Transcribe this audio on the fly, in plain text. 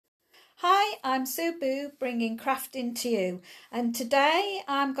I'm Sue Boo, bringing crafting to you, and today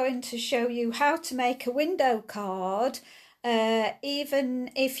I'm going to show you how to make a window card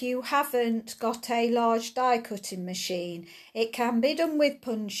even if you haven't got a large die cutting machine. It can be done with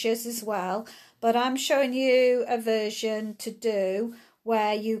punches as well, but I'm showing you a version to do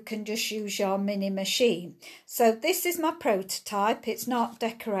where you can just use your mini machine. So this is my prototype. It's not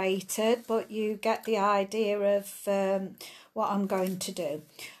decorated, but you get the idea of what I'm going to do.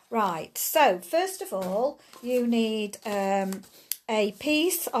 Right, so first of all you need a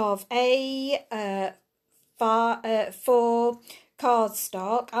piece of A4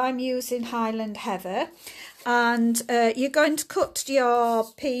 cardstock. I'm using Highland Heather, and you're going to cut your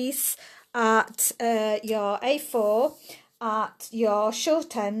piece at your A4 at your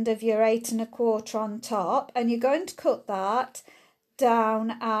short end of your 8 1/4 on top, and you're going to cut that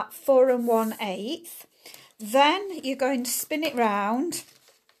down at 4 1/8. Then you're going to spin it round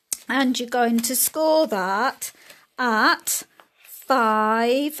and you're going to score that at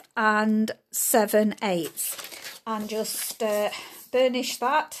 5 7/8 and just burnish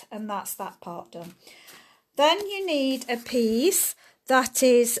that, and that's that part done. Then you need a piece that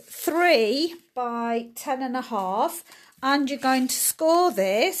is 3 by 10 1/2, and you're going to score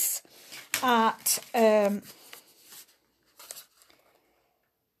this at let's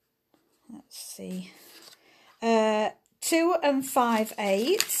see, 2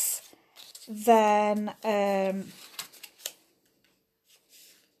 5/8. Then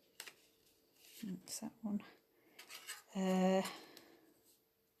what's that one?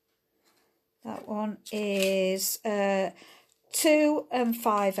 That one is 2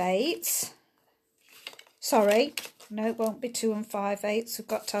 5/8. Sorry, no, it won't be 2 5/8. We've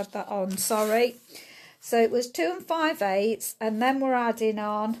got to add that on. Sorry. So it was 2 5/8, and then we're adding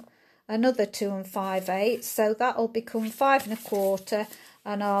on another 2 5/8. So that'll become 5 1/4.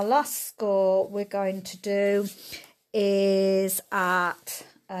 And our last score we're going to do is at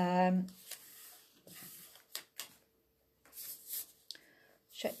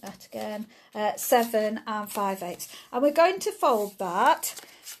check that again, 7 5/8, and we're going to fold that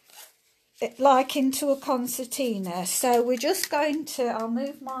like into a concertina. So we're just going to, I'll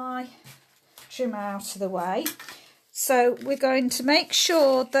move my trim out of the way. So we're going to make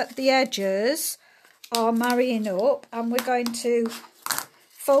sure that the edges are marrying up, and we're going to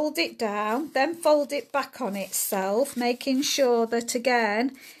fold it down, then fold it back on itself, making sure that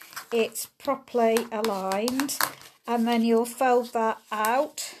again it's properly aligned, and then you'll fold that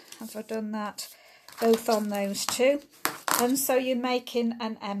out. Have I done that? Both on those two, and so you're making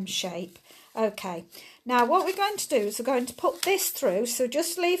an M shape. Okay, now what we're going to do is we're going to put this through, so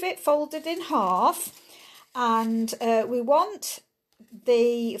just leave it folded in half, and we want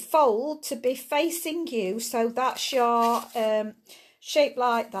the fold to be facing you, so that's your shape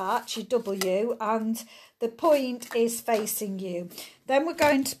like that, your W, and the point is facing you. Then we're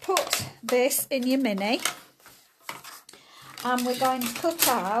going to put this in your mini, and we're going to cut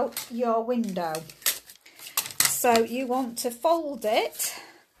out your window. So you want to fold it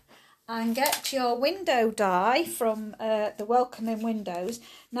and get your window die from the Welcoming Windows.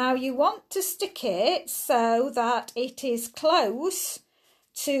 Now you want to stick it so that it is close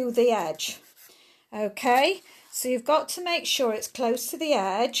to the edge. Okay, so you've got to make sure it's close to the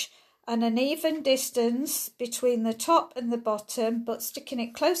edge and an even distance between the top and the bottom, but sticking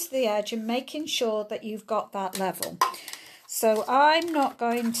it close to the edge and making sure that you've got that level. So I'm not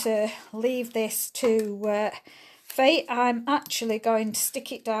going to leave this to fate. I'm actually going to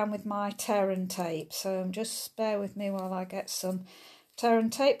stick it down with my tear and tape. So just bear with me while I get some tear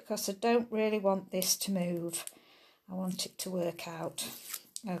and tape, because I don't really want this to move. I want it to work out.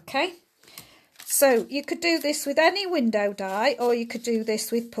 Okay. So you could do this with any window die, or you could do this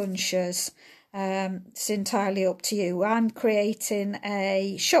with punches. It's entirely up to you. I'm creating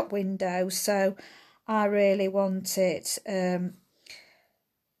a shop window, so I really want it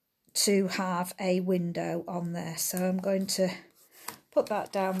to have a window on there. So I'm going to put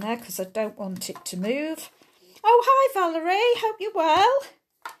that down there because I don't want it to move. Oh, hi Valerie, hope you're well.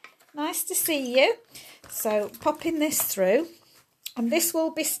 Nice to see you. So popping this through. And this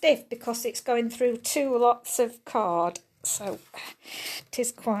will be stiff because it's going through 2 lots of card. So it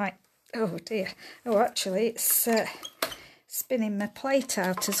is quite, oh dear. Oh, actually it's spinning my plate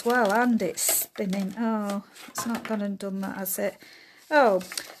out as well, and it's spinning. Oh, it's not gone and done that, has it? Oh,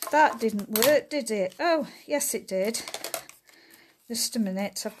 that didn't work, did it? Oh, yes it did. Just a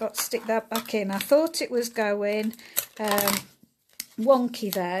minute, I've got to stick that back in. I thought it was going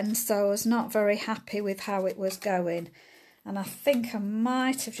wonky then, so I was not very happy with how it was going. And I think I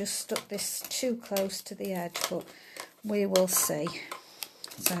might have just stuck this too close to the edge, but we will see.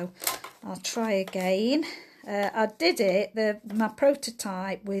 So I'll try again. I did my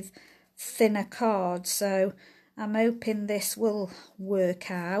prototype with thinner card, so I'm hoping this will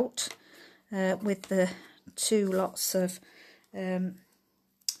work out with the 2 lots of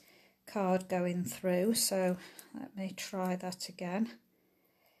card going through. So let me try that again.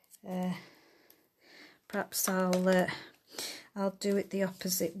 Perhaps I'll do it the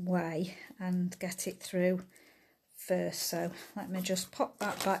opposite way and get it through first. So let me just pop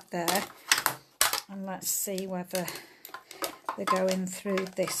that back there, and let's see whether the going through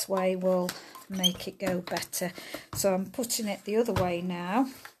this way will make it go better. So I'm putting it the other way now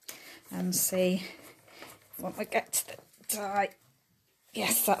and see when we get to the die.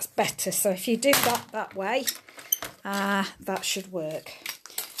 Yes, that's better. So if you do that way, that should work.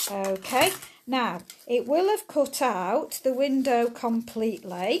 Okay, now it will have cut out the window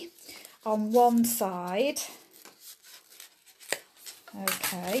completely on one side.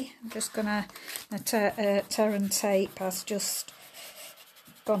 Okay, I'm just gonna tear and tape has just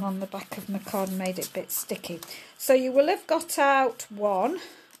gone on the back of my card and made it a bit sticky. So you will have got out one.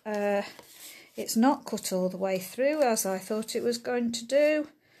 It's not cut all the way through as I thought it was going to do.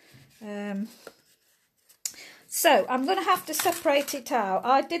 So I'm going to have to separate it out.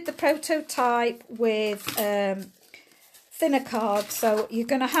 I did the prototype with thinner card, so you're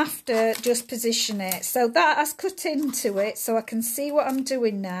going to have to just position it. So that has cut into it, so I can see what I'm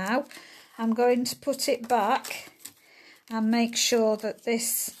doing now. I'm going to put it back and make sure that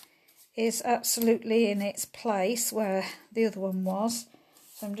this is absolutely in its place where the other one was.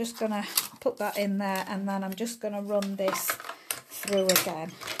 So I'm just going to put that in there, and then I'm just going to run this through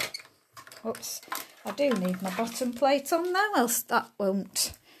again. Oops, I do need my bottom plate on now, else that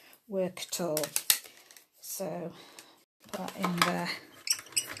won't work at all. So put that in there,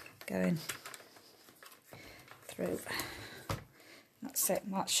 going through. That's it,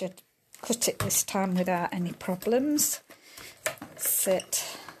 that should cut it this time without any problems. That's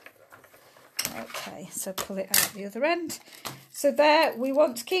it. Okay, so pull it out the other end. So there, we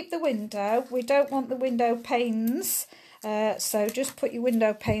want to keep the window. We don't want the window panes. So just put your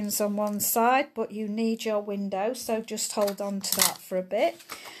window panes on one side, but you need your window, so just hold on to that for a bit.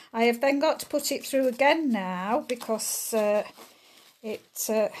 I have then got to put it through again now because let's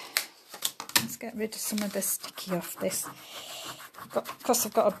get rid of some of the sticky off this. Because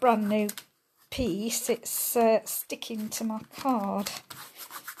I've got a brand new piece, it's sticking to my card.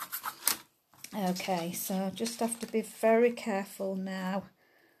 Okay, so I just have to be very careful now,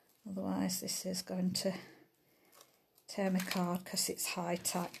 otherwise this is going to tear my card because it's high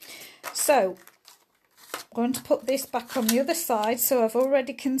tack. So I'm going to put this back on the other side, so I've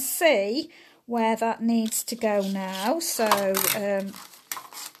already can see where that needs to go now. So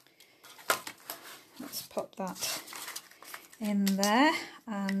let's pop that in there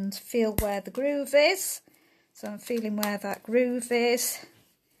and feel where the groove is. So I'm feeling where that groove is,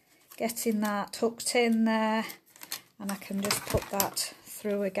 getting that hooked in there, and I can just put that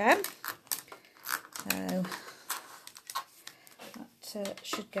through again. So that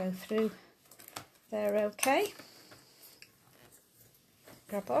should go through there okay.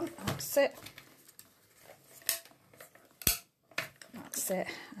 Grab on, that's it. That's it,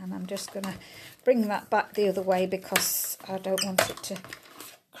 and I'm just going to bring that back the other way because I don't want it to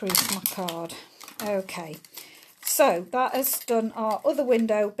crease my card. Okay, so that has done our other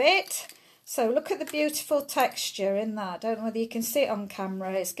window bit. So look at the beautiful texture in that. I don't know whether you can see it on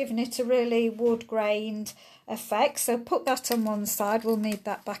camera. It's giving it a really wood grained effect. So put that on one side. We'll need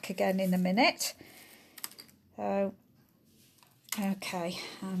that back again in a minute. So, okay,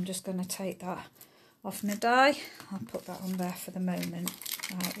 I'm just going to take that off my die. I'll put that on there for the moment.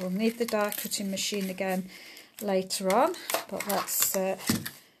 Right, we'll need the die cutting machine again later on, but let's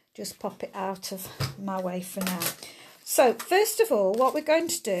just pop it out of my way for now. So first of all, what we're going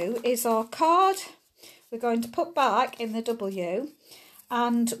to do is our card we're going to put back in the W,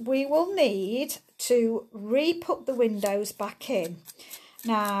 and we will need to re-put the windows back in.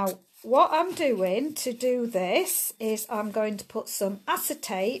 Now what I'm doing to do this is I'm going to put some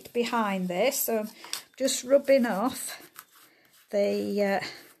acetate behind this, so I'm just rubbing off the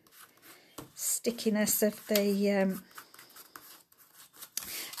stickiness of the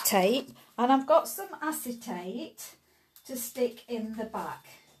tape, and I've got some acetate to stick in the back.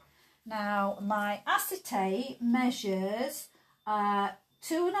 Now my acetate measures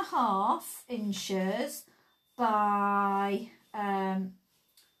 2.5 inches by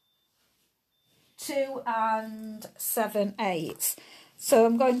 2 7/8. So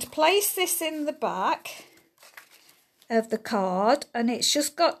I'm going to place this in the back of the card, and it's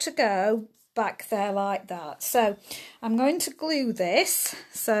just got to go back there like that. So I'm going to glue this.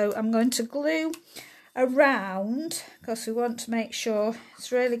 So I'm going to glue around, because we want to make sure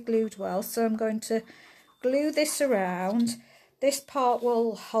it's really glued well. So I'm going to glue this around. This part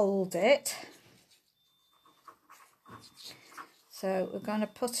will hold it. So we're going to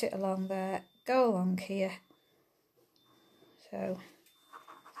put it along there, go along here. So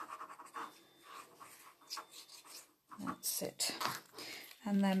that's it.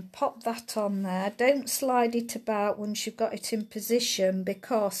 And then pop that on there. Don't slide it about once you've got it in position,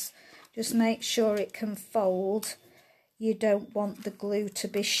 because just make sure it can fold. You don't want the glue to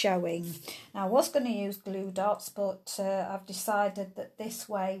be showing. Now I was going to use glue dots, but I've decided that this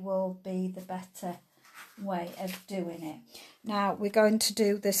way will be the better way of doing it. Now we're going to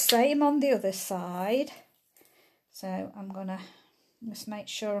do the same on the other side. So I'm going to just make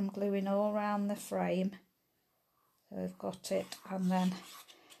sure I'm gluing all around the frame. So I've got it, and then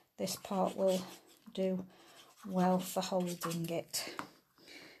this part will do well for holding it.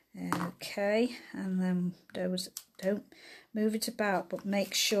 Okay, and then don't move it about, but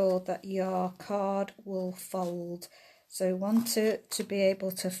make sure that your card will fold. So you want it to be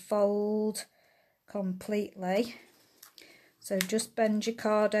able to fold completely. So just bend your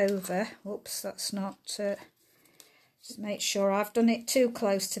card over. Oops, that's not... just make sure I've done it too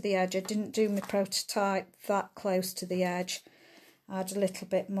close to the edge. I didn't do my prototype that close to the edge. I had a little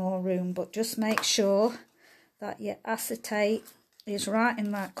bit more room, but just make sure that your acetate is right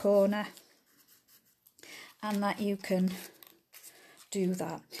in that corner and that you can do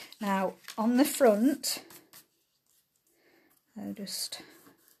that. Now on the front, I'll just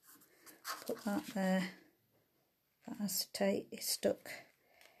put that there. That acetate is stuck.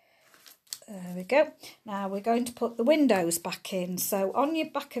 There we go. Now we're going to put the windows back in. So on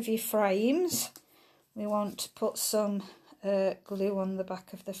your back of your frames, we want to put some glue on the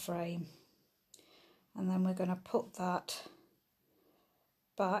back of the frame, and then we're going to put that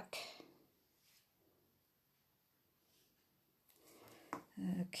back.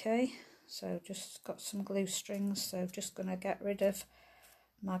 Okay, so just got some glue strings, so just going to get rid of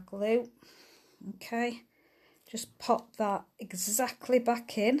my glue. Okay, just pop that exactly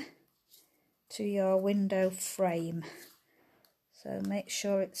back in to your window frame. So make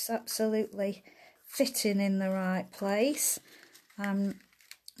sure it's absolutely fitting in the right place. I'm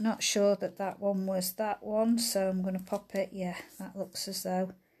not sure that that one was that one, so I'm going to pop it. Yeah, that looks as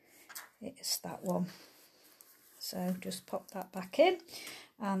though it's that one. So just pop that back in,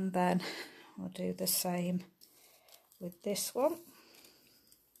 and then we'll do the same with this one.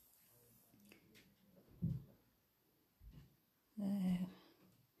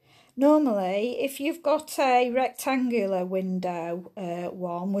 Normally, if you've got a rectangular window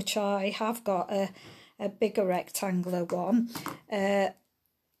one, which I have got a bigger rectangular one,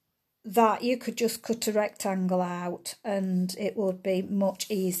 that you could just cut a rectangle out and it would be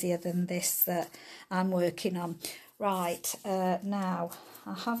much easier than this that I'm working on. Right, now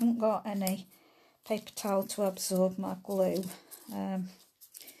I haven't got any paper towel to absorb my glue.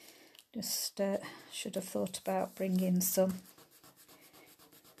 Just should have thought about bringing some.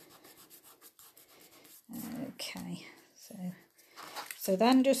 Okay, so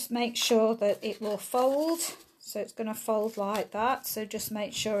then just make sure that it will fold. So it's going to fold like that, so just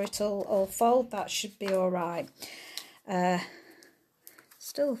make sure it'll all fold. That should be all right.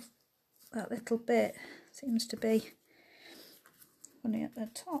 Still that little bit seems to be funny at the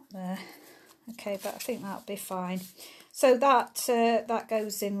top there. Okay, but I think that'll be fine. So that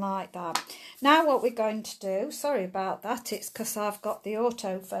goes in like that. Now what we're going to do, sorry about that, it's because I've got the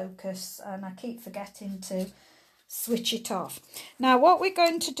autofocus and I keep forgetting to switch it off. Now what we're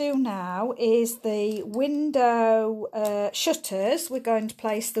going to do now is the window shutters. We're going to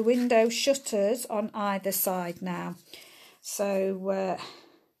place the window shutters on either side now. So we're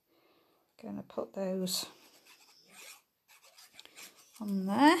going to put those on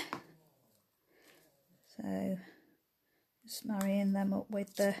there. So just marrying them up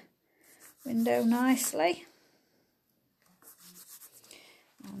with the window nicely.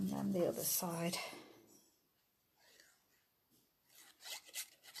 And then the other side.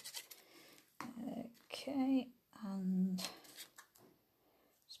 Okay, and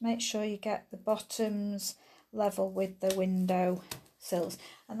just make sure you get the bottoms level with the window sills.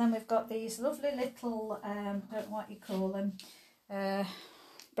 And then we've got these lovely little, don't know what you call them,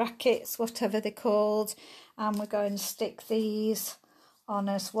 brackets, whatever they're called, and we're going to stick these on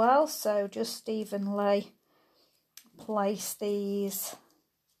as well. So just evenly place these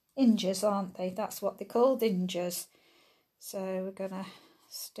hinges, aren't they? That's what they're called, hinges. So we're going to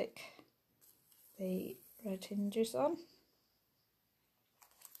stick the red hinges on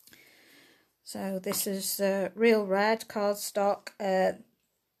So this is real red cardstock.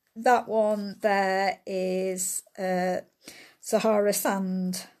 That one there is Sahara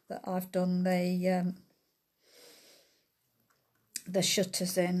Sand that I've done the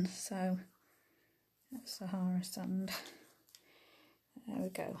shutters in. So that's Sahara Sand. There we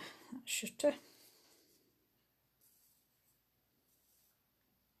go, that shutter.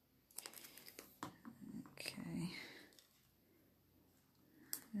 Okay,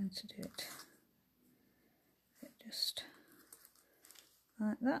 I'm going to do it just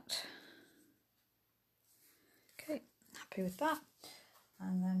like that. Okay, happy with that.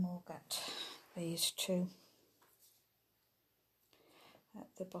 And then we'll get these two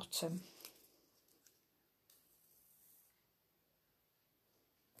at the bottom.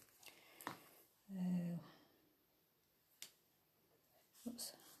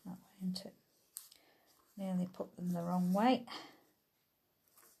 Oops, that way into it. Nearly put them the wrong way.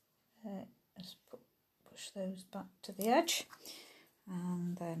 Just push those back to the edge,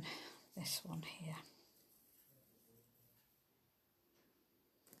 and then this one here.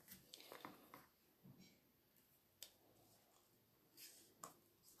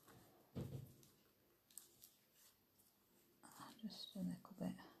 Just a little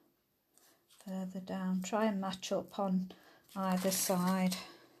bit further down. Try and match up on either side.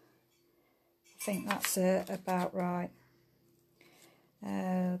 I think that's about right.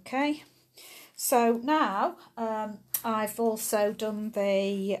 Okay, so now I've also done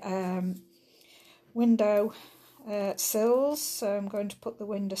the window sills, so I'm going to put the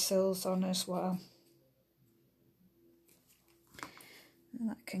window sills on as well. And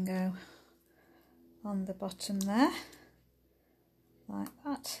that can go on the bottom there, like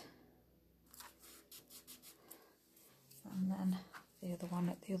that. And then the other one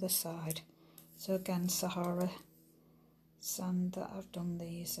at the other side. So again, Sahara Sand that I've done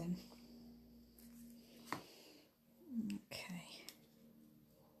these in. Okay.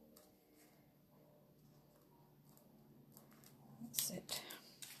 That's it.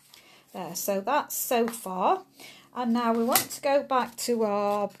 There, so that's so far. And now we want to go back to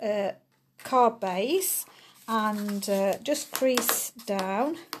our card base and just crease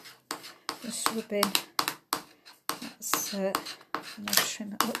down, just rubbing. That's on the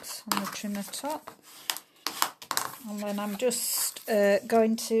trim, it looks on the trimmer top. And then I'm just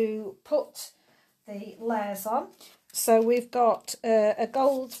going to put the layers on. So we've got a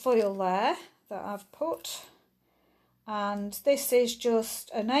gold foil there that I've put, and this is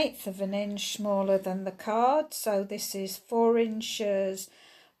just 1/8 of an inch smaller than the card. So this is 4 inches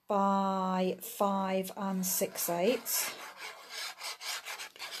by 5 6/8.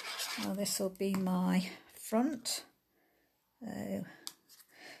 Now this will be my front.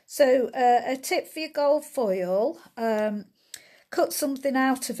 So a tip for your gold foil, cut something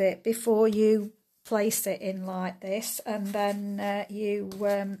out of it before you place it in like this, and then you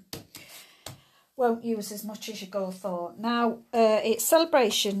won't use as much as your gold foil. Now it's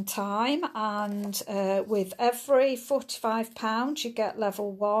celebration time, and with every £45 you get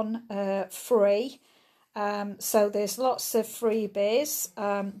level 1 free. So there's lots of freebies.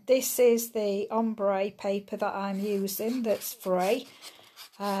 This is the ombre paper that I'm using that's free.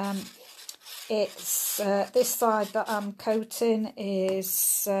 It's this side that I'm coating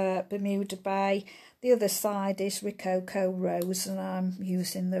is Bermuda Bay. The other side is Rococo Rose, and I'm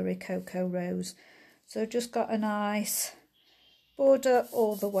using the Rococo Rose. So just got a nice border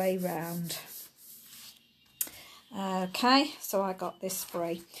all the way round. Okay, so I got this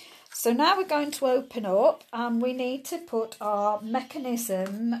free. So now we're going to open up, and we need to put our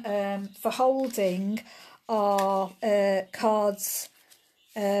mechanism for holding our cards,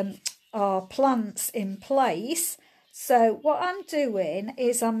 our plants in place. So what I'm doing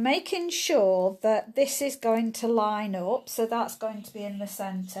is I'm making sure that this is going to line up, so that's going to be in the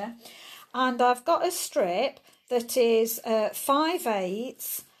centre, and I've got a strip that is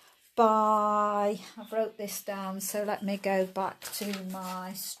 5/8 by, I've wrote this down, so let me go back to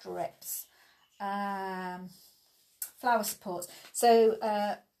my strips. Flower supports. So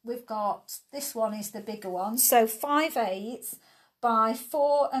we've got, this one is the bigger one, so 5/8 by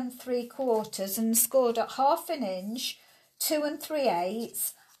 4 3/4, and scored at 1/2 inch, 2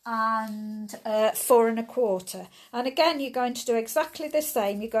 3/8, and 4 1/4. And again, you're going to do exactly the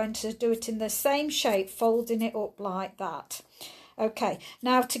same. You're going to do it in the same shape, folding it up like that. Okay,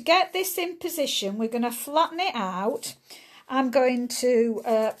 now to get this in position, we're going to flatten it out. I'm going to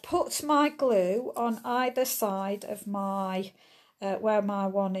put my glue on either side of my where my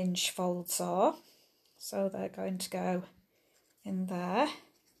 1 inch folds are. So they're going to go in there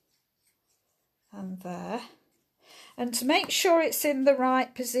and there. And to make sure it's in the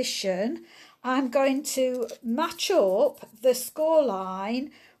right position, I'm going to match up the score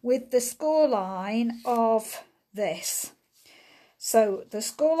line with the score line of this. So the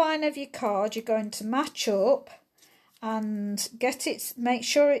score line of your card you're going to match up and get it, make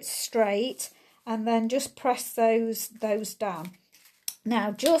sure it's straight, and then just press those down.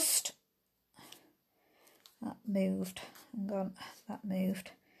 Now just, that moved, hang on, that moved.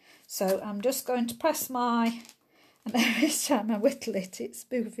 So I'm just going to press my, and every time I whittle it, it's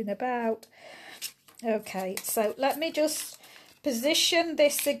moving about. Okay, so let me just position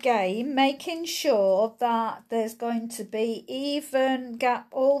this again, making sure that there's going to be even gap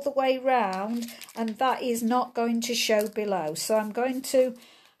all the way round, and that is not going to show below. So I'm going to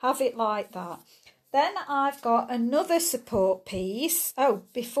have it like that. Then I've got another support piece. Oh,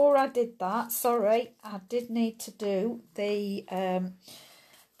 before I did that, sorry, I did need to do the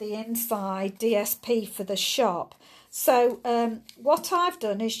inside DSP for the shop. So what I've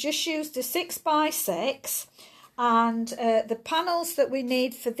done is just used a 6x6, and the panels that we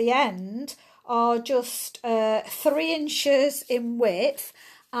need for the end are just 3 inches in width,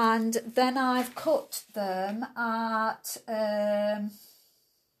 and then I've cut them at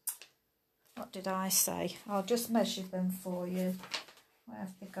what did I say? I'll just measure them for you. Where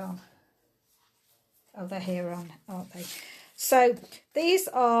have they gone? Oh, they're here on, aren't they? So these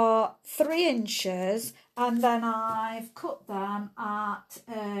are 3 inches, and then I've cut them at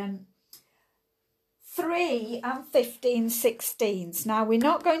 3 15/16. Now we're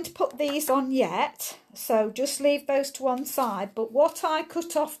not going to put these on yet, so just leave those to one side. But what I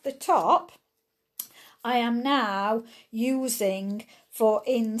cut off the top, I am now using for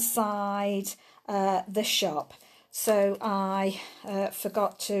inside the shop. So I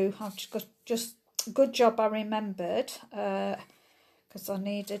forgot to, I've just good job I remembered, because I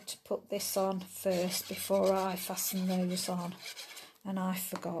needed to put this on first before I fasten those on, and I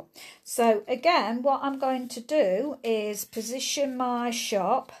forgot. So again, what I'm going to do is position my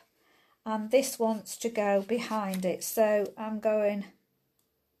shop, and this wants to go behind it. So I'm going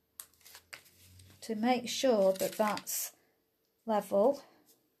to make sure that that's level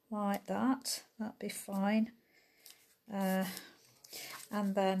like that. That'd be fine. And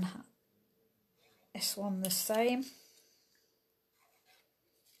then this one the same.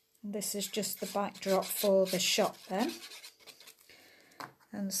 This is just the backdrop for the shop then.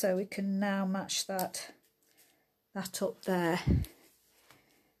 And so we can now match that up there.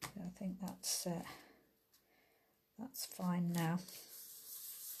 I think that's fine now.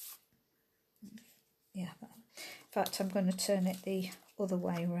 Yeah. In fact, I'm going to turn it the other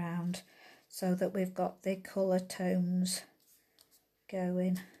way round so that we've got the colour tones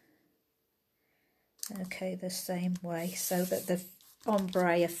going. Okay, the same way, so that the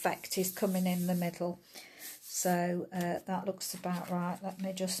ombre effect is coming in the middle. So that looks about right. Let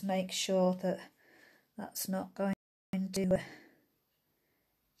me just make sure that that's not going to...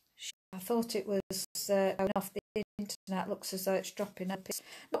 I thought it was going off the internet. Looks as though it's dropping up. It's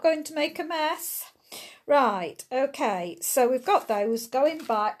not going to make a mess. Right, okay, so we've got those going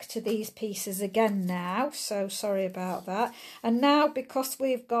back to these pieces again now, so sorry about that. And now, because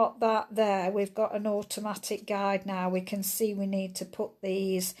we've got that there, we've got an automatic guide now. We can see we need to put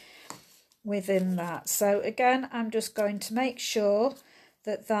these within that. So again, I'm just going to make sure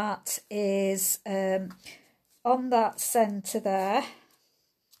that that is on that centre there,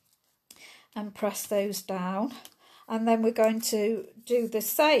 and press those down. And then we're going to do the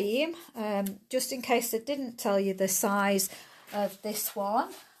same, just in case I didn't tell you the size of this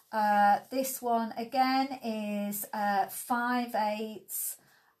one. This one again is 5/8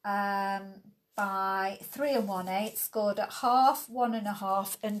 by 3 1/8, scored at half, 1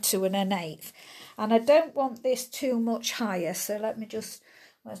 1/2 and 2 1/8. And I don't want this too much higher, so let me just,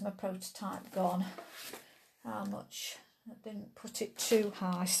 where's my prototype gone? How much? I didn't put it too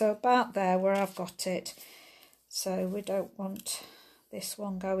high, so about there where I've got it. So we don't want this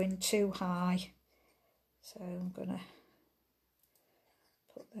one going too high. So I'm going to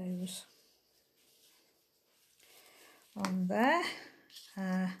put those on there.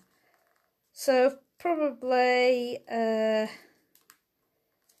 So probably, I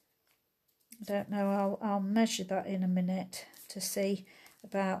don't know, I'll measure that in a minute to see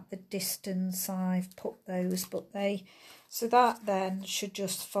about the distance I've put those. But so that then should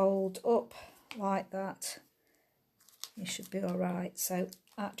just fold up like that. You should be all right. So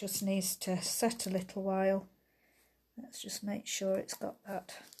that just needs to set a little while. Let's just make sure it's got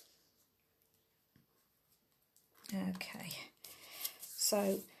that. Okay.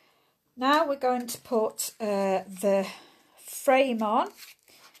 So now we're going to put the frame on.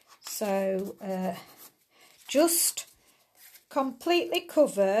 So just completely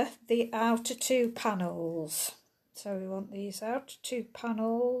cover the outer two panels. So we want these outer two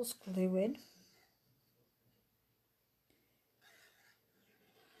panels gluing.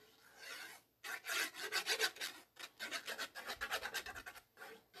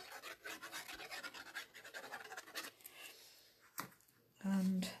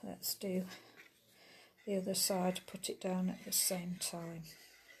 And let's do the other side, put it down at the same time.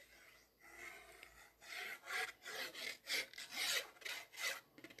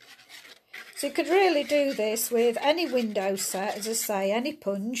 So you could really do this with any window set, as I say, any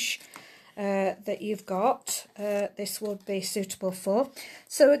punch that you've got, this would be suitable for.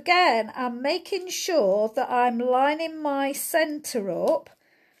 So again, I'm making sure that I'm lining my centre up.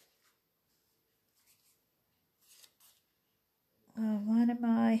 I'm lining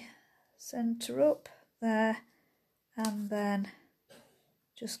my centre up there, and then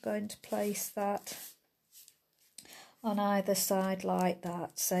just going to place that on either side like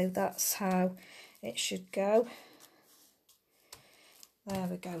that. So that's how it should go. There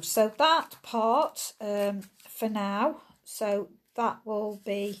we go. So that part for now, so that will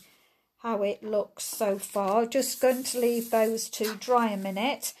be how it looks so far. Just going to leave those to dry a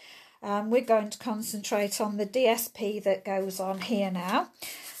minute. We're going to concentrate on the DSP that goes on here now.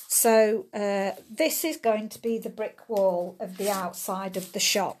 So this is going to be the brick wall of the outside of the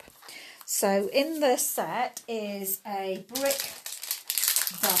shop. So in the set is a brick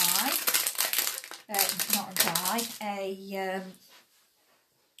die, not a die,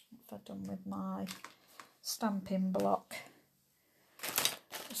 what have I done with my stamping block?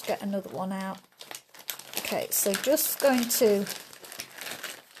 Just get another one out. Okay, so just going to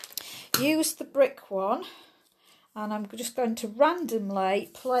use the brick one, and I'm just going to randomly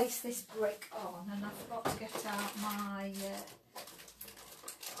place this brick on, and I forgot to get out my...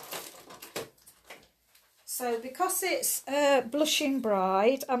 So because it's Blushing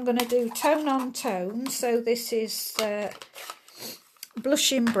Bride, I'm going to do tone on tone. So this is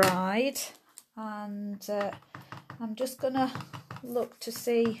Blushing Bride, and I'm just going to look to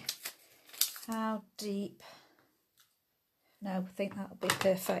see how deep. No, I think that'll be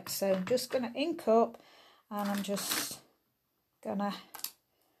perfect. So I'm just going to ink up, and I'm just going to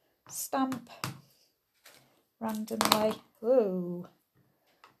stamp randomly. Ooh.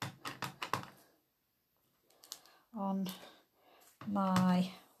 On my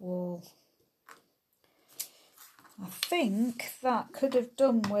wall. I think that could have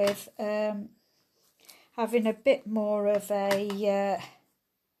done with having a bit more of a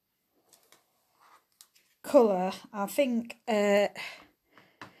colour. I think it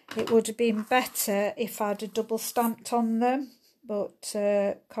would have been better if I'd have double stamped on them, but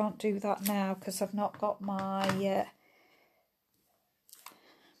can't do that now because I've not got my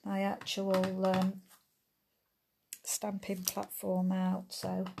my actual stamping platform out,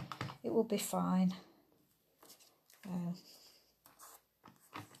 so it will be fine.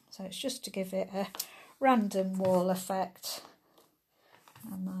 So it's just to give it a random wall effect.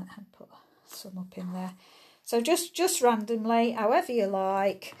 I might have put some up in there. So just randomly, however you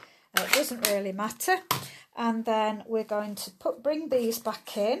like, it doesn't really matter. And then we're going to bring these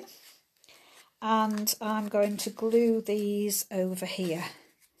back in, and I'm going to glue these over here.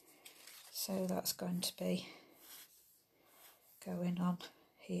 So that's going to be going on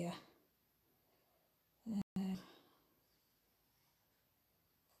here.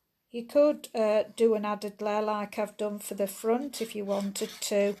 You could do an added layer like I've done for the front if you wanted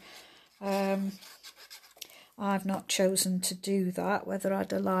to. I've not chosen to do that. Whether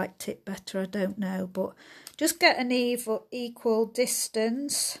I'd have liked it better, I don't know. But just get an equal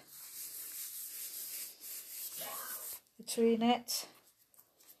distance between it.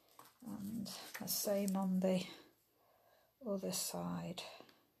 And the same on the other side.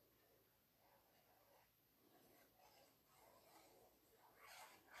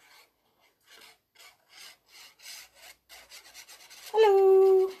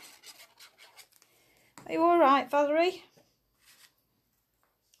 Hello. Are you all right, Valerie?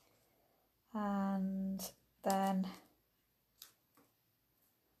 And then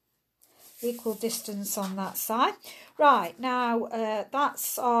equal distance on that side. Right, now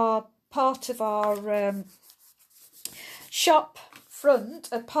that's our part of our shop front,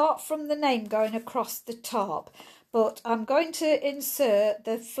 apart from the name going across the top. But I'm going to insert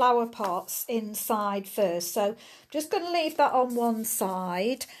the flower pots inside first. So just going to leave that on one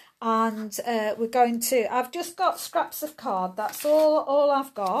side, and we're going to, I've just got scraps of card. That's all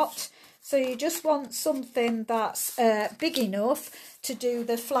I've got. So you just want something that's big enough to do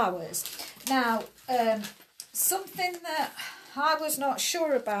the flowers. Now, something that I was not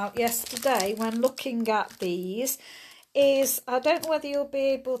sure about yesterday when looking at these is, I don't know whether you'll be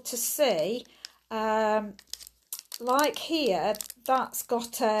able to see, like here, that's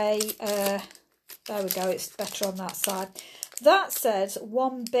got a, there we go, it's better on that side. That says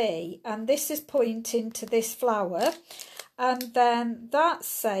 1B, and this is pointing to this flower. And then that's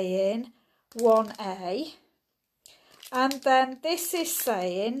saying 1A. And then this is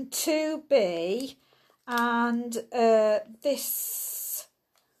saying 2B. And this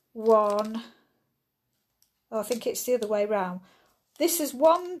one, oh, I think it's the other way round. This is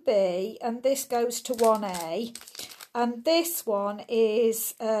 1B and this goes to 1A. And this one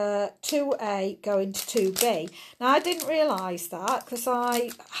is 2A going to 2B. Now, I didn't realise that because I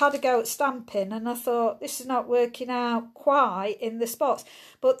had a go at stamping and I thought this is not working out quite in the spots.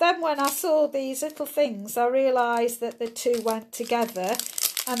 But then when I saw these little things, I realised that the two went together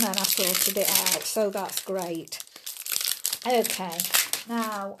and then I sorted it out. So that's great. Okay,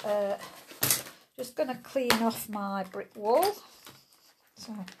 now just going to clean off my brick wall.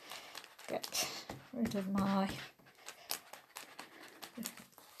 So get rid of my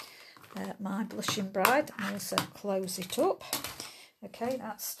blushing bride and also close it up. Okay,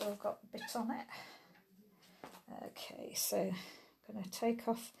 that's still got a bit on it. Okay, so I'm going to take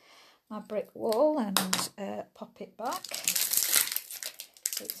off my brick wall and pop it back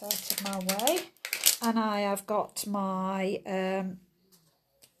so it's out of my way. And I have got my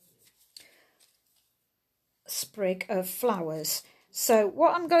sprig of flowers. So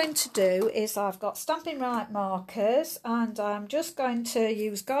what I'm going to do is I've got Stampin' Right markers and I'm just going to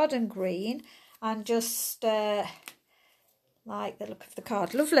use Garden Green and just like the look of the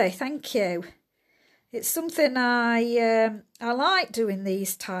card. Lovely, thank you. It's something I like doing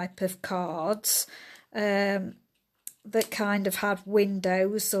these type of cards that kind of have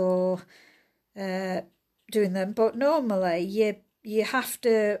windows or doing them, but normally you have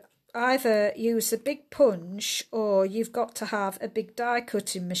to either use a big punch or you've got to have a big die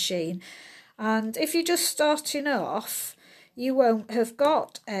cutting machine, and if you're just starting off you won't have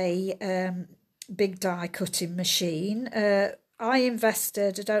got a big die cutting machine. I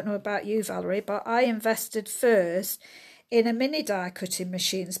invested, I don't know about you Valerie, but I invested first in a mini die cutting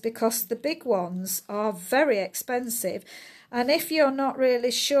machines because the big ones are very expensive, and if you're not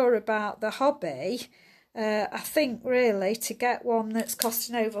really sure about the hobby, I think really to get one that's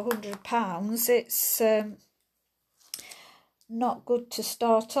costing over £100, it's not good to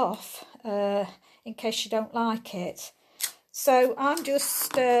start off in case you don't like it. So I'm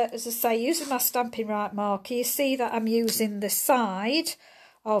just, as I say, using my Stampin' Right marker. You see that I'm using the side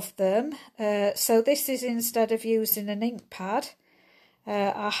of them. So this is instead of using an ink pad.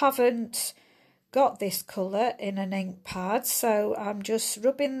 I haven't got this colour in an ink pad, so I'm just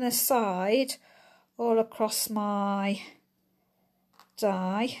rubbing the side all across my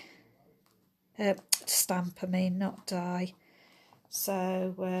die, stamp I mean, not die.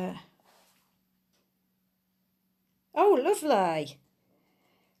 So, oh lovely.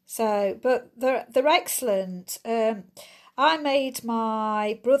 So, but they're excellent. I made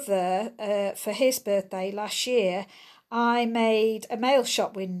my brother, for his birthday last year, I made a mail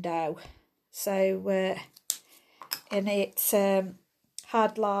shop window. So, and it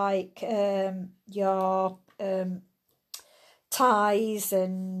had like your ties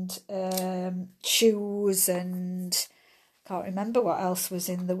and shoes and can't remember what else was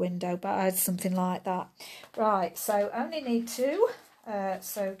in the window, but I had something like that. Right, so only need two.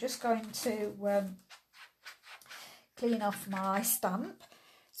 So just going to clean off my stamp.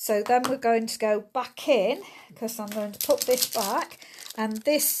 So then we're going to go back in because I'm going to put this back, and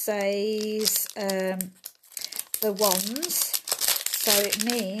this says the wands. So it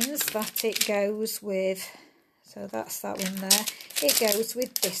means that it goes with, so that's that one there. It goes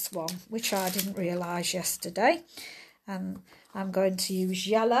with this one, which I didn't realise yesterday. And I'm going to use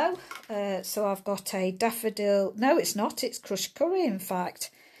yellow. So I've got a daffodil. No, it's not. It's crushed curry, in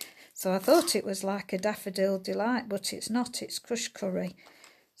fact. So I thought it was like a daffodil delight, but it's not. It's crushed curry.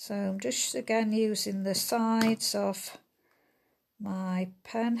 So I'm just again using the sides of my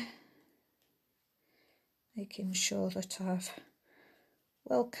pen, making sure that I've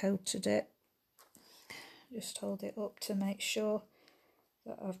well coated it. Just hold it up to make sure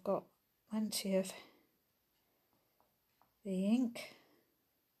that I've got plenty of the ink.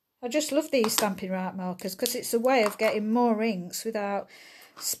 I just love these Stampin' Right markers because it's a way of getting more inks without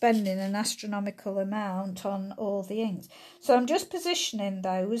spending an astronomical amount on all the inks. So I'm just positioning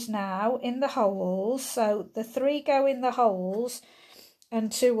those now in the holes. So the 3 go in the holes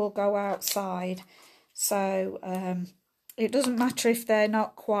and 2 will go outside. So it doesn't matter if they're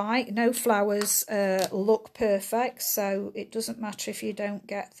not quite. No flowers look perfect, so it doesn't matter if you don't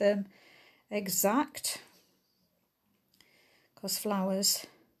get them exact. because flowers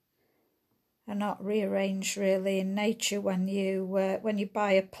are not rearranged really in nature. When you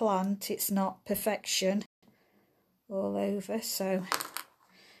buy a plant, it's not perfection all over. So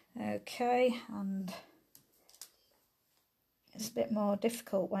okay, and it's a bit more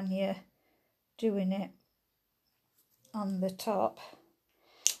difficult when you're doing it on the top,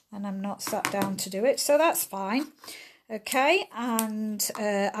 and I'm not sat down to do it, so that's fine. Okay, and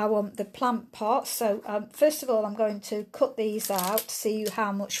I want the plant pot. So first of all, I'm going to cut these out to see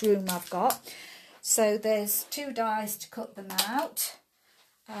how much room I've got. So there's 2 dies to cut them out,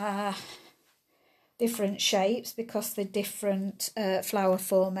 different shapes because they're different flower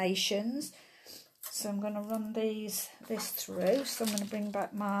formations. So I'm going to run this through. So I'm going to bring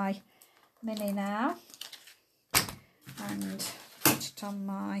back my mini now and put it on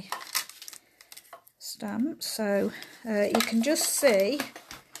my stamp. So you can just see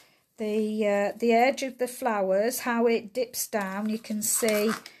the edge of the flowers, how it dips down. You can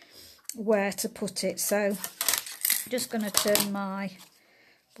see where to put it. So I'm just going to turn my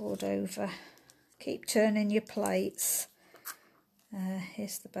board over. Keep turning your plates.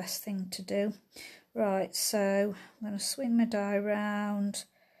 Here's the best thing to do. Right, so I'm going to swing my die round.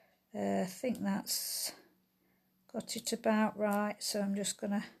 I think that's got it about right. So I'm just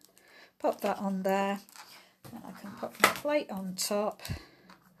going to pop that on there. And I can pop my plate on top.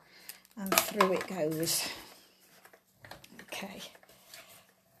 And through it goes. Okay.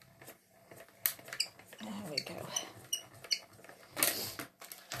 There we go.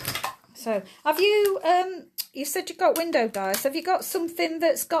 So, have you, you said you got window dies. Have you got something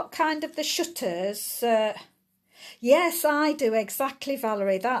that's got kind of the shutters? Yes, I do, exactly,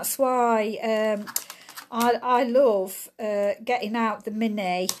 Valerie. That's why I love getting out the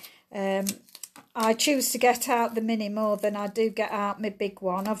mini. I choose to get out the mini more than I do get out my big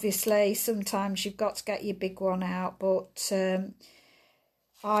one. Obviously, sometimes you've got to get your big one out, but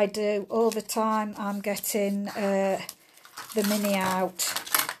I do all the time. I'm getting the mini out.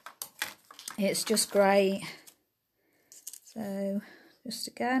 It's just great. So, just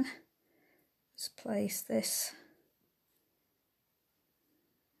again, let's place this.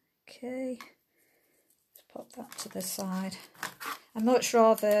 Okay, just pop that to the side. I much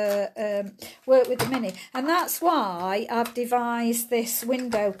rather work with the mini, and that's why I've devised this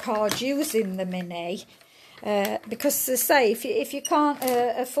window card using the mini. Because as I say, if you can't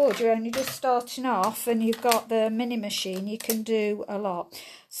afford, you're only just starting off and you've got the mini machine, you can do a lot.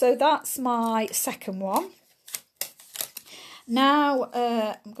 So that's my second one. Now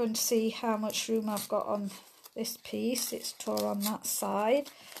I'm going to see how much room I've got on this piece. It's tore on that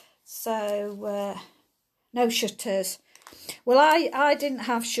side. So no shutters. Well, I didn't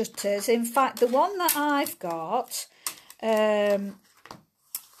have shutters. In fact, the one that I've got, I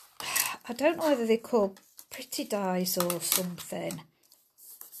don't know whether they're called pretty dies or something.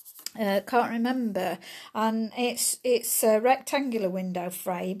 Can't remember. And it's a rectangular window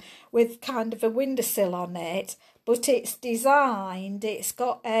frame with kind of a windowsill on it, but it's designed. It's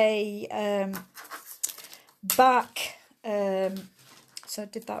got a back. So I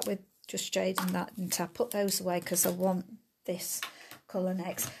did that with just shading that, and I put those away because I want this colour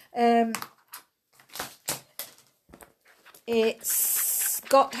next. It's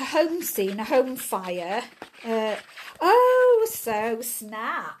got a home scene, a home fire. Oh, so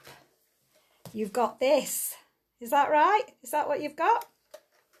snap. You've got this. Is that right? Is that what you've got?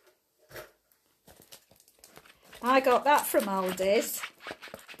 I got that from Aldi's.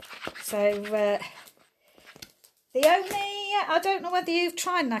 So, the only, I don't know whether you've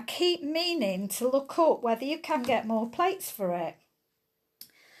tried, and I keep meaning to look up whether you can get more plates for it.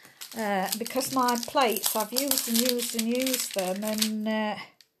 Because my plates, I've used and used and used them, and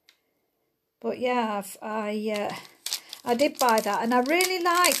but yeah, I did buy that, and I really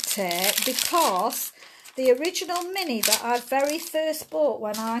liked it because the original mini that I very first bought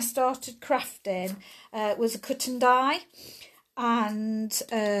when I started crafting was a cut and die, and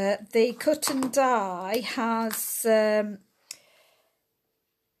the cut and die has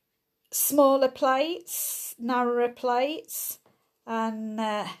smaller plates, narrower plates, and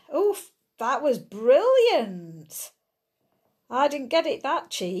oh, that was brilliant. I didn't get it that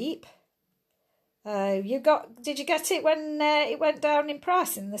cheap. Did you get it when it went down in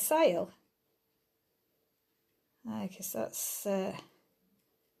price in the sale? I guess that's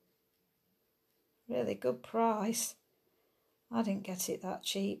really good price. I didn't get it that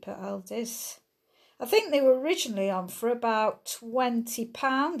cheap at Aldi's. I think they were originally on for about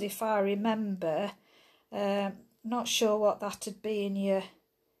 £20 if I remember. Not sure what that'd be in your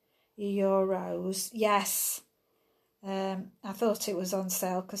euros. Yes, I thought it was on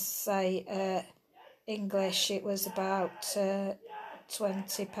sale because English, it was about £20.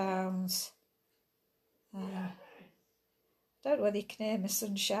 Don't know whether you can hear my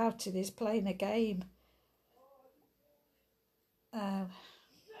son shouting, he's playing a game.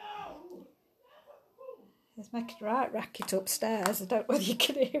 He's making a right racket upstairs. I don't know whether you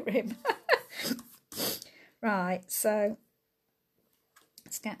can hear him. Right, so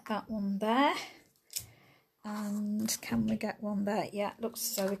let's get that one there. And can we get one there? Yeah, looks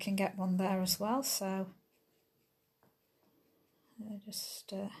as though we can get one there as well. So I'll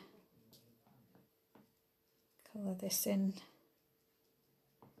just colour this in.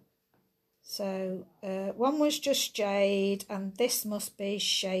 So one was just jade and this must be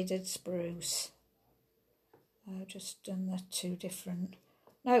shaded spruce. I've just done the two different.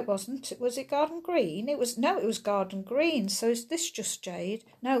 No, it wasn't. Was it garden green? It was garden green. So is this just jade?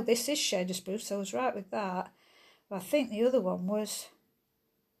 No, this is shaded spruce. So I was right with that. But I think the other one was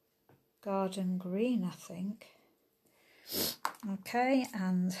garden green, I think. Okay,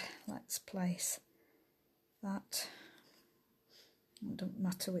 and let's place that. It doesn't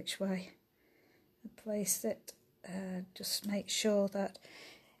matter which way I place it. Just make sure that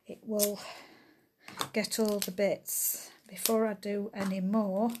it will get all the bits. Before I do any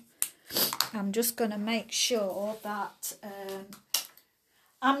more, I'm just going to make sure that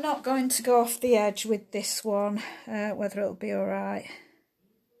I'm not going to go off the edge with this one, whether it'll be alright.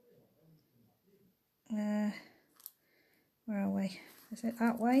 Where are we? Is it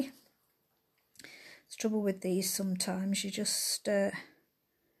that way? It's trouble with these sometimes, you just don't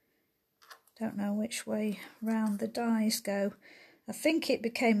know which way round the dies go. I think it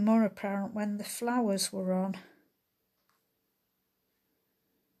became more apparent when the flowers were on.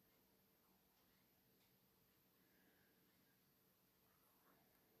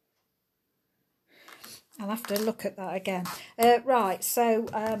 I'll have to look at that again. Right, so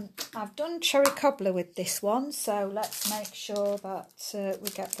I've done cherry cobbler with this one, so let's make sure that we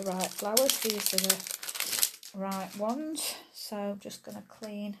get the right flowers. These are the right ones. So I'm just going to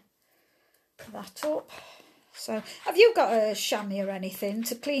clean that up. So have you got a chamois or anything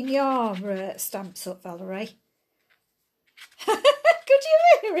to clean your stamps up, Valerie? Could you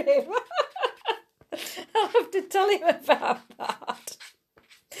hear him? I'll have to tell him about that.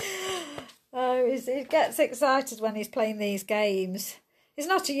 Oh, he gets excited when he's playing these games. He's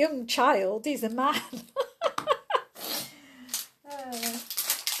not a young child, he's a man.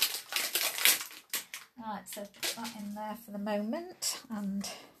 Right, so put that in there for the moment and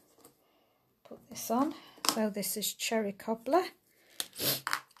put this on. So this is cherry cobbler.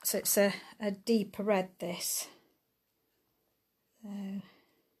 So it's a deeper red, this. So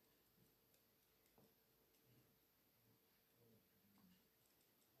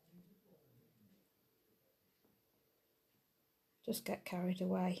just get carried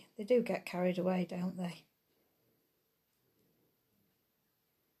away. They do get carried away, don't they?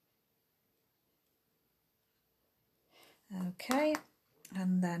 Okay,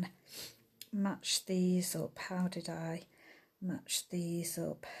 and then match these up. How did I match these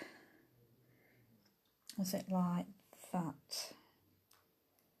up? Was it like that?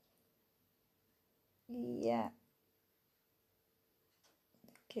 Yeah,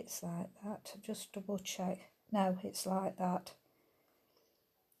 it's like that. Just double check. No, it's like that.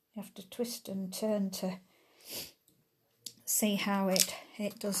 You have to twist and turn to see how it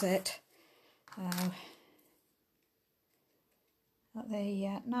does it. Got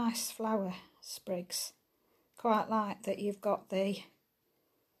the nice flower sprigs. Quite like that you've got the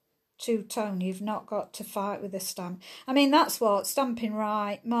two-tone. You've not got to fight with the stamp. I mean, that's what Stampin'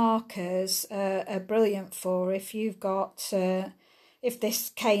 Right markers are brilliant for. If you've got, if this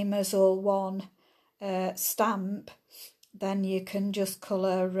came as all one stamp, then you can just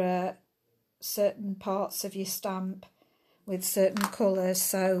colour certain parts of your stamp with certain colours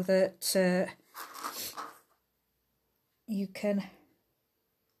so that you can.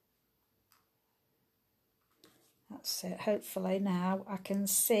 That's it. Hopefully now I can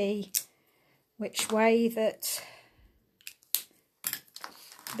see which way that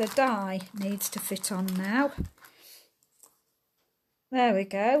the die needs to fit on now. There we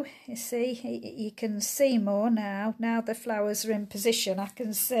go. You see, you can see more now. Now the flowers are in position, I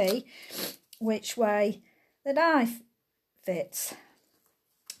can see which way the die fits,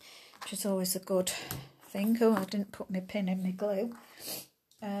 which is always a good thing. Oh, I didn't put my pin in my glue.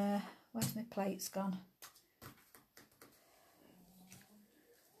 Where's my plates gone?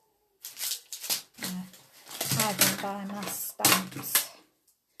 Hiding by my stamps.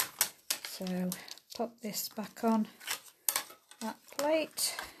 So pop this back on that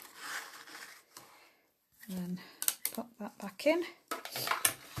plate and then pop that back in.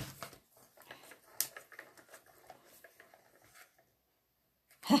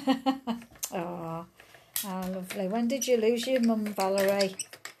 Oh, how lovely. When did you lose your mum, Valerie?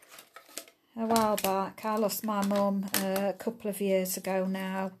 A while back. I lost my mum a couple of years ago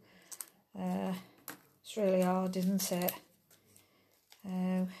now. It's really hard, isn't it?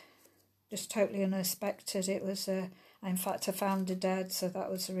 Just totally unexpected. It was, in fact, I found her dead, so that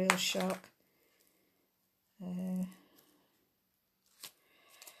was a real shock.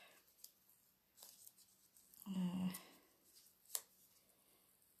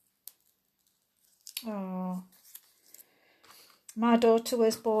 Oh, my daughter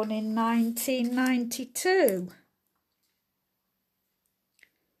was born in 1992.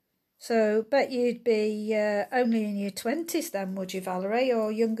 So, bet you'd be only in your 20s then, would you, Valerie?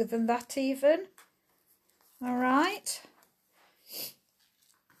 Or younger than that even? All right.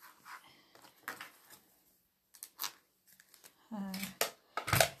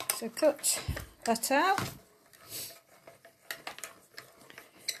 So cut that out.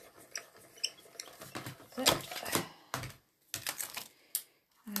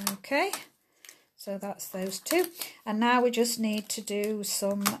 Okay, so that's those two. And now we just need to do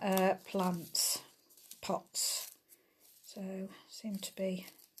some plants, pots. So, seem to be,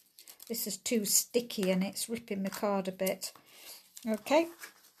 this is too sticky and it's ripping my card a bit. Okay,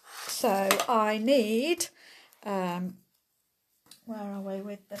 so I need, where are we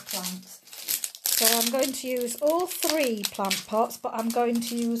with the plants? So I'm going to use all 3 plant pots, but I'm going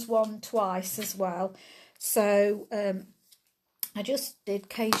to use one twice as well. So I just did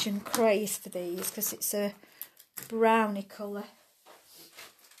Cajun Craze for these because it's a browny colour.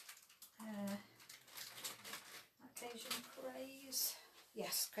 Cajun Craze.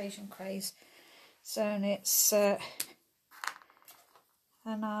 Yes, Cajun Craze. So and it's a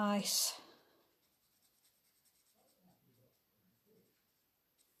nice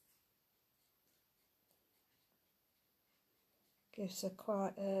gives a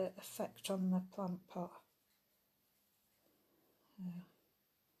quite effect on the plant pot.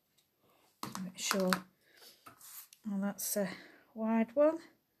 Make sure. And that's a wide one.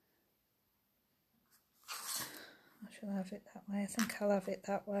 I shall have it that way. I think I'll have it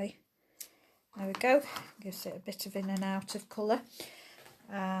that way. There we go. Gives it a bit of in and out of colour.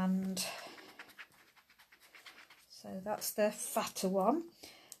 And so that's the fatter one.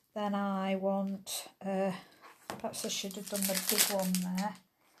 Then I want, perhaps I should have done the big one there.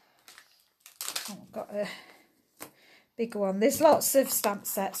 I've got a big one. There's lots of stamp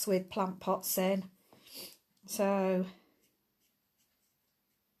sets with plant pots in. So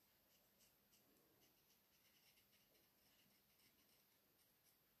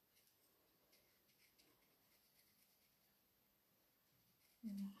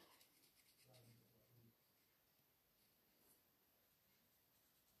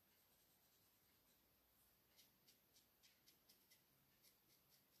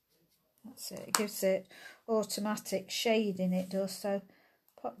that's it. It gives it automatic shading, it does. So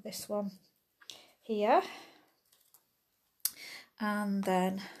pop this one here and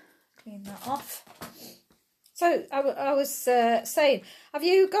then clean that off. So I was saying, have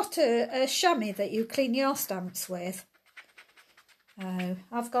you got a chamois that you clean your stamps with?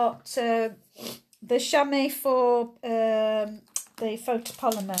 I've got the chamois for the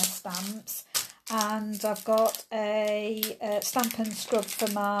photopolymer stamps, and I've got a stamp and scrub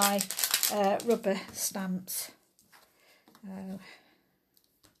for my rubber stamps.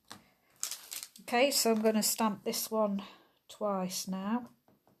 Okay, so I'm going to stamp this one twice now.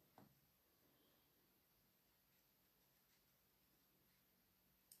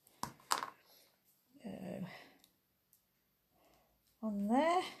 On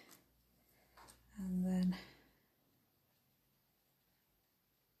there, and then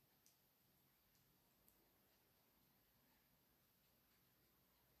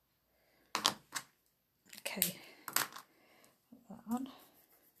okay, put that on.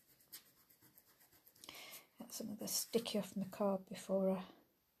 Get some of the sticky off my card before I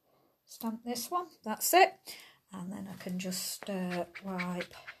stamp this one. That's it, and then I can just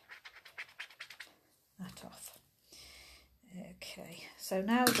wipe that off. Okay, so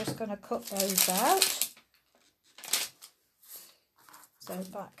now we're just going to cut those out. So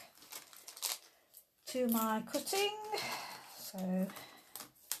back to my cutting. So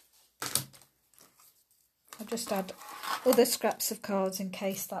I'll just add other scraps of cards in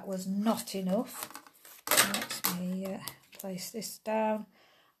case that was not enough. Let me place this down,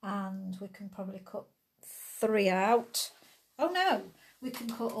 and we can probably cut 3 out. Oh no, we can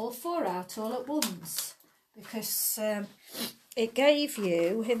cut all 4 out all at once, because it gave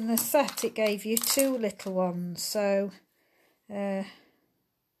you, in the set, it gave you 2 little ones. So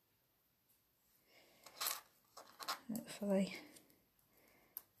hopefully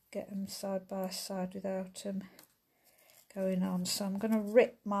get them side by side without them going on. So I'm going to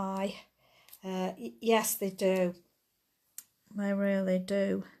rip my, yes they do, they really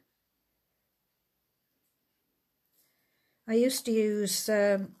do. I used to use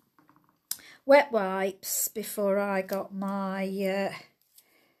wet wipes before I got my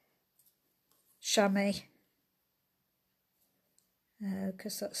chamois,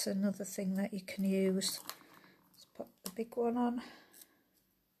 because that's another thing that you can use. Let's put the big one on.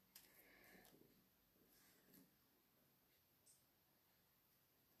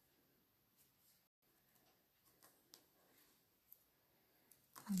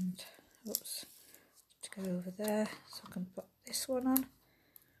 And oops, to go over there, so I can put this one on.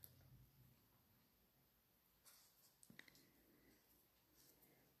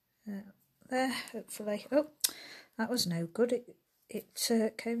 There, hopefully. Oh, that was no good.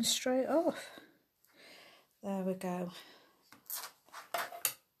 It came straight off. There we go. A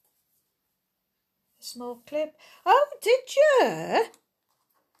small clip. Oh, did you?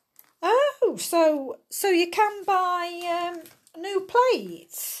 Oh, so you can buy new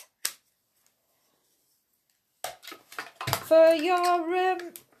plates for your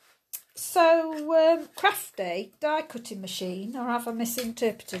crafty die cutting machine, or have I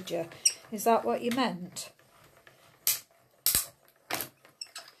misinterpreted you? Is that what you meant?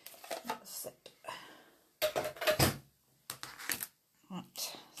 That's it.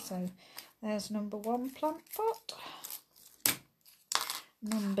 Right, so there's number 1 plant pot,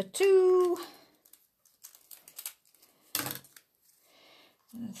 number 2,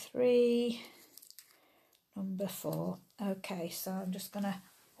 and 3, number 4. Okay, so I'm just going to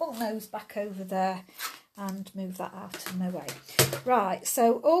pull those back over there and move that out of my way. Right,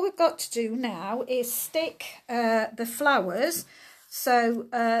 so all we've got to do now is stick the flowers. So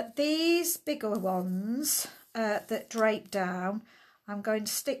these bigger ones that drape down, I'm going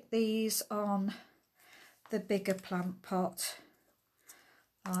to stick these on the bigger plant pot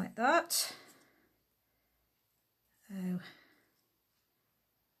like that. Oh,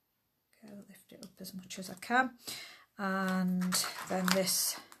 go lift it up as much as I can, and then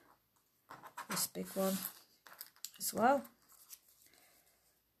this big one as well.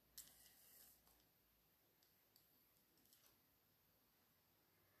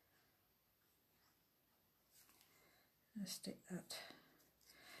 I'll stick that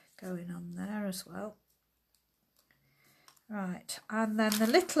going on there as well. Right, and then the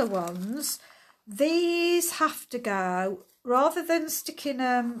littler ones, these have to go, rather than sticking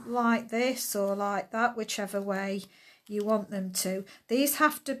them like this or like that, whichever way you want them to, these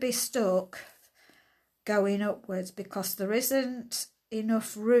have to be stuck going upwards, because there isn't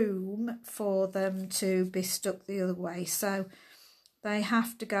enough room for them to be stuck the other way, so they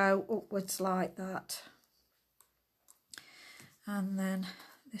have to go upwards like that. And then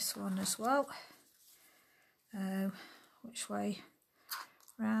this one as well. Which way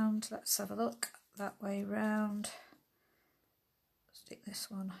round? Let's have a look. That way round. Stick this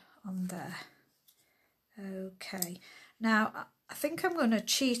one on there. Okay, now I think I'm going to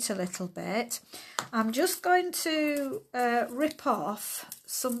cheat a little bit. I'm just going to rip off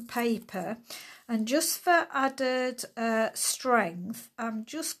some paper, and just for added strength, I'm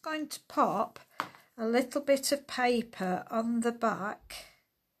just going to pop a little bit of paper on the back,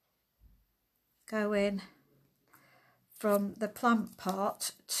 going from the plant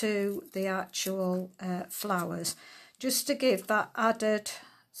pot to the actual flowers, just to give that added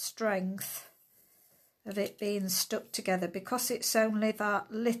strength of it being stuck together, because it's only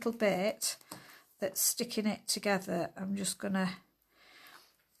that little bit that's sticking it together. I'm just going to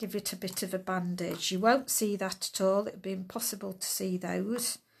give it a bit of a bandage. You won't see that at all, it would be impossible to see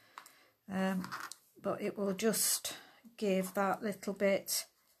those, but it will just give that little bit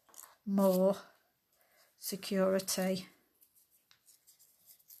more security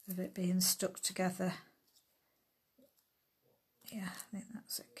of it being stuck together. Yeah, I think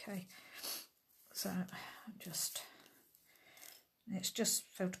that's okay. So it's just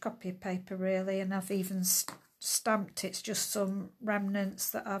photocopy paper really, and I've even stamped. It's just some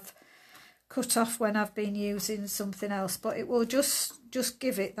remnants that I've cut off when I've been using something else, but it will just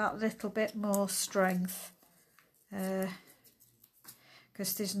give it that little bit more strength, because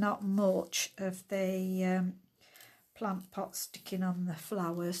there's not much of the plant pot sticking on the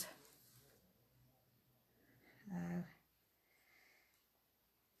flowers.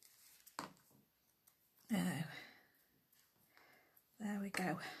 There we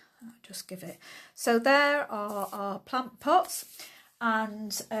go. I'll just give it. So there are our plant pots,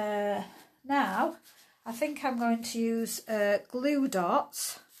 and now I think I'm going to use glue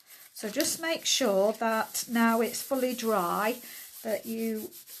dots. So just make sure that now it's fully dry, that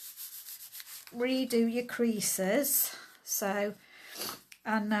you redo your creases. So,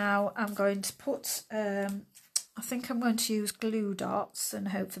 and now I'm going to put, I think I'm going to use glue dots and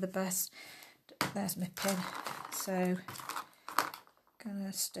hope for the best. There's my pin. So,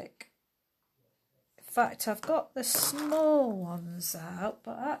 gonna stick. In fact, I've got the small ones out,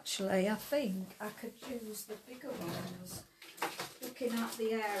 but actually I think I could use the bigger ones. Looking at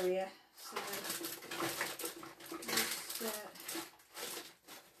the area, so let's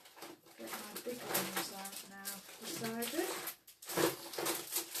get my big ones out now. Decided.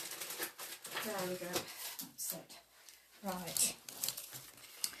 There we go. That's it. Right.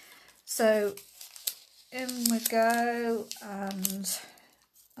 So in we go, and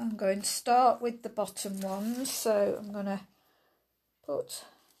I'm going to start with the bottom ones. So I'm going to put,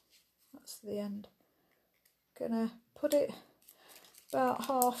 that's the end, gonna put it about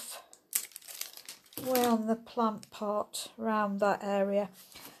half way on the plant pot around that area,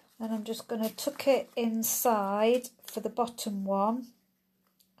 and I'm just going to tuck it inside for the bottom one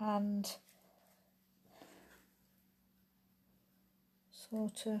and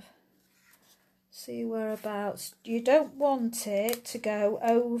sort of see whereabouts. You don't want it to go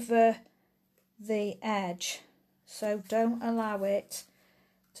over the edge, so don't allow it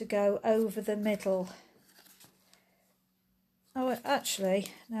to go over the middle. Oh, actually,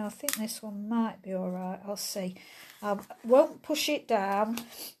 no, I think this one might be alright. I'll see. I won't push it down.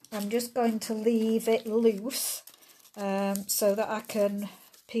 I'm just going to leave it loose so that I can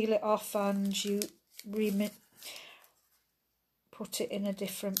peel it off and put it in a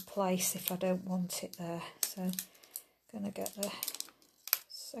different place if I don't want it there. So I'm going to get the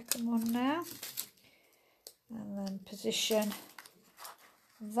second one now and then position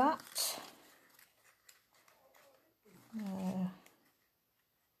that.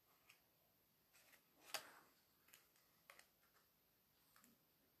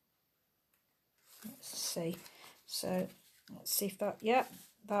 Let's see. So let's see if that, yeah,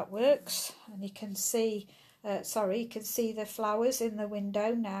 that works. And you can see, you can see the flowers in the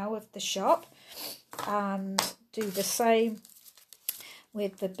window now of the shop. And do the same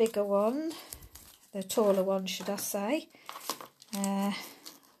with the bigger one, the taller one, should I say.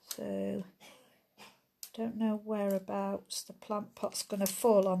 So don't know whereabouts the plant pot's going to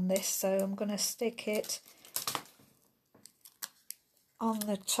fall on this, so I'm going to stick it on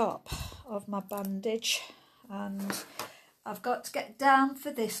the top of my bandage, and I've got to get down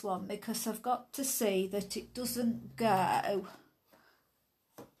for this one because I've got to see that it doesn't go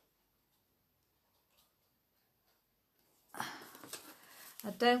I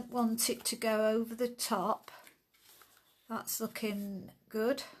don't want it to go over the top. That's looking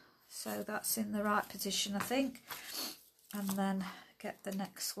good, so that's in the right position, I think. And then get the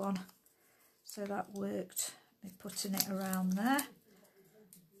next one. So that worked, me putting it around there.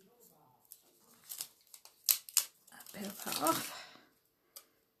 Peel that off,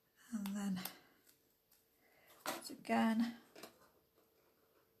 and then again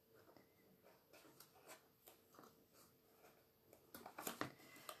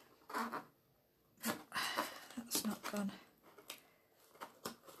that's not gone.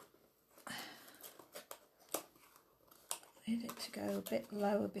 I need it to go a bit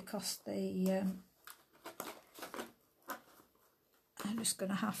lower because the I'm just going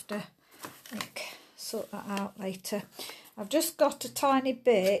to have to sort that out later. I've just got a tiny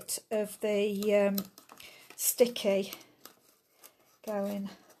bit of the sticky going.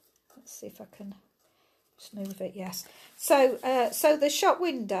 Let's see if I can just move it. Yes. So so the shop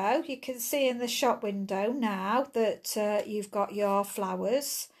window, you can see in the shop window now that you've got your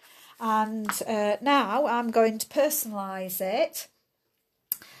flowers, and now I'm going to personalise it.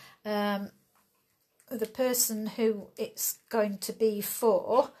 The person who it's going to be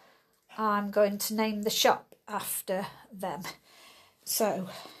for, I'm going to name the shop after them. So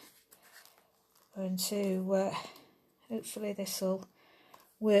I'm going to hopefully this will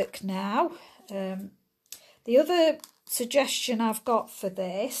work now. The other suggestion I've got for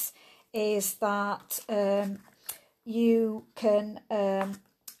this is that you can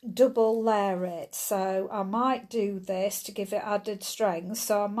double layer it. So I might do this to give it added strength.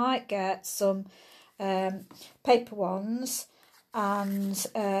 So I might get some paper ones, and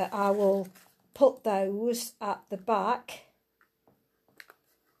I will put those at the back.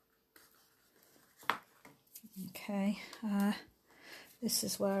 Okay, this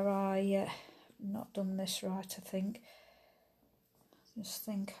is where I not done this right, I think. Just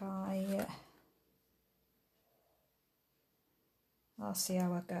think I'll see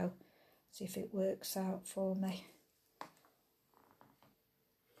how I go, see if it works out for me.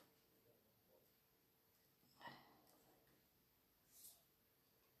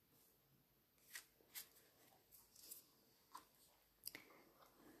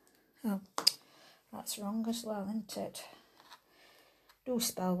 Oh, that's wrong as well, isn't it? Do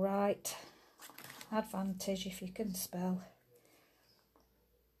spell right. Advantage if you can spell.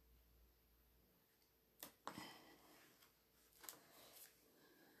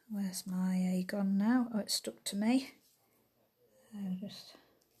 Where's my A gone now? Oh, it's stuck to me. Just...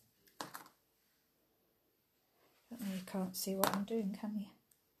 don't know, you can't see what I'm doing, can you?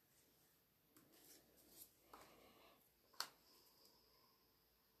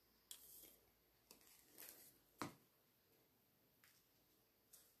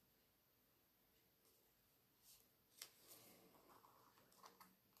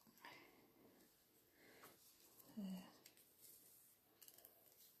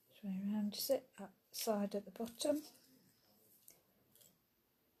 Way around, is it? That side at the bottom.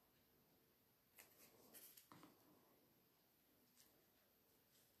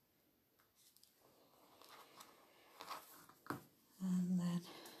 And then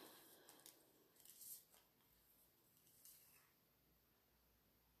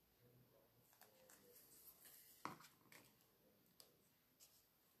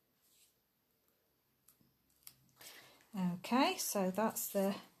okay, so that's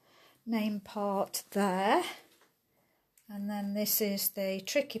the name part there. And then this is the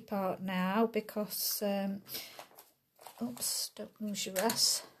tricky part now, because oops, don't lose your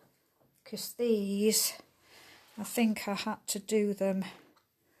S, because these, I think I had to do them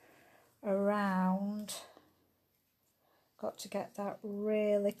around, got to get that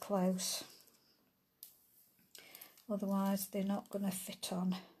really close, otherwise they're not going to fit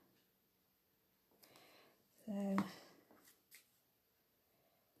on. So I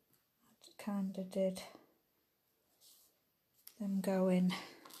kind of did them going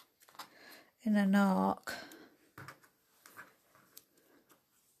in an arc.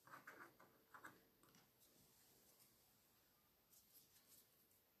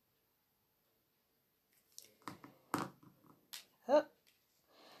 Oh,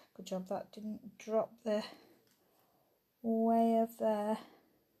 good job that didn't drop the way of there.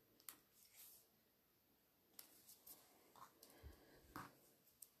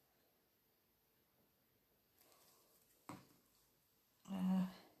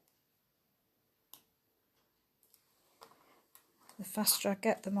 The faster I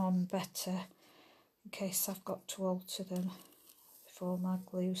get them on, better, in case I've got to alter them before my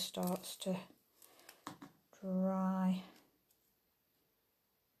glue starts to dry.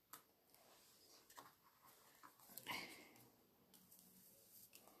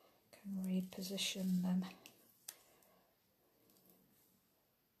 Can reposition them.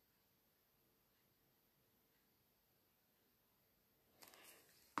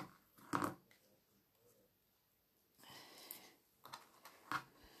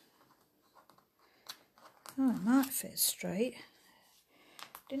 Oh, it might fit straight.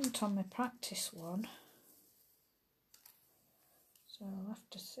 Didn't on my practice one, so I'll have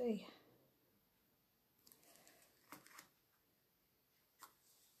to see.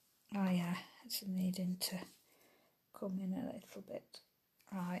 Oh yeah, it's needing to come in a little bit.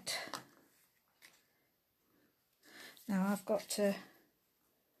 Right. Now I've got to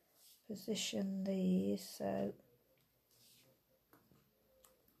position these so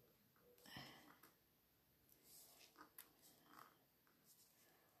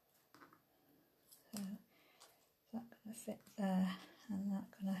that going to fit there, and that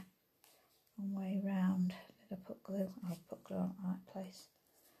going to one way round. Did I put glue? I'll put glue on the right place.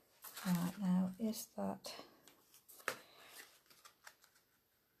 Right, now is that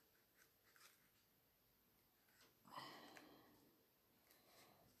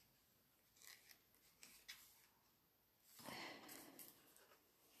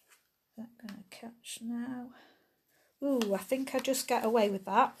going to catch now? Ooh, I think I just get away with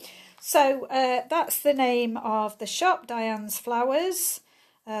that. So that's the name of the shop, Diane's Flowers.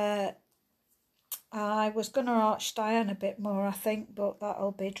 I was going to arch Diane a bit more, I think, but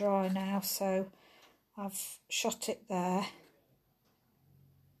that'll be dry now, so I've shot it there.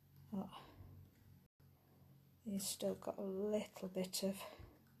 Oh, you've still got a little bit of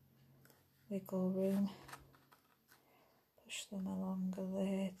wiggle room. Push them along a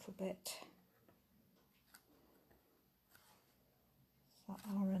little bit. That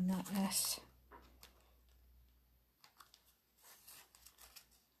R and that S.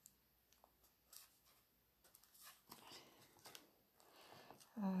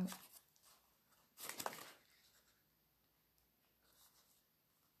 Right.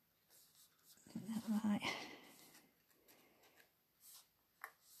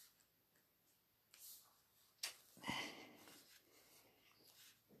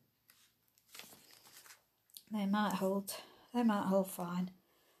 They might hold fine.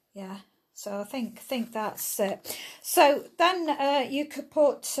 Yeah, so I think that's it. So then you could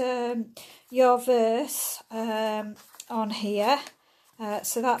put your verse on here.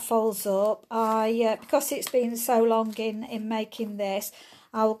 So that folds up. Because it's been so long in making this,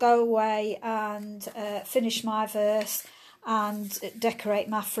 I'll go away and finish my verse and decorate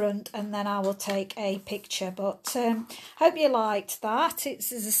my front, and then I will take a picture. But hope you liked that.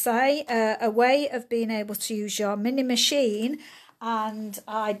 It's, as I say, a way of being able to use your mini machine, and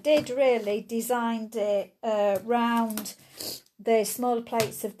I did really designed it round the smaller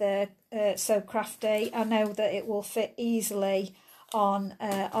plates of the So Crafty. I know that it will fit easily on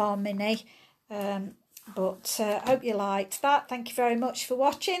our mini, but hope you liked that. Thank you very much for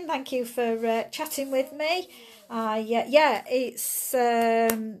watching. Thank you for chatting with me. Yeah, it's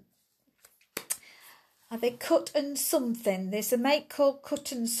I think Cut and Something. There's a make called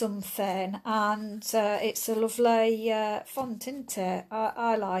Cut and Something, and it's a lovely font, isn't it?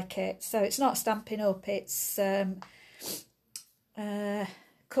 I like it. So it's not Stampin' Up, it's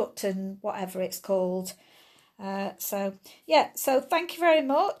Cut and whatever it's called. So yeah, so thank you very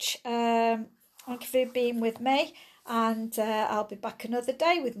much. Thank you for being with me, and I'll be back another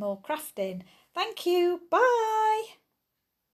day with more crafting. Thank you. Bye.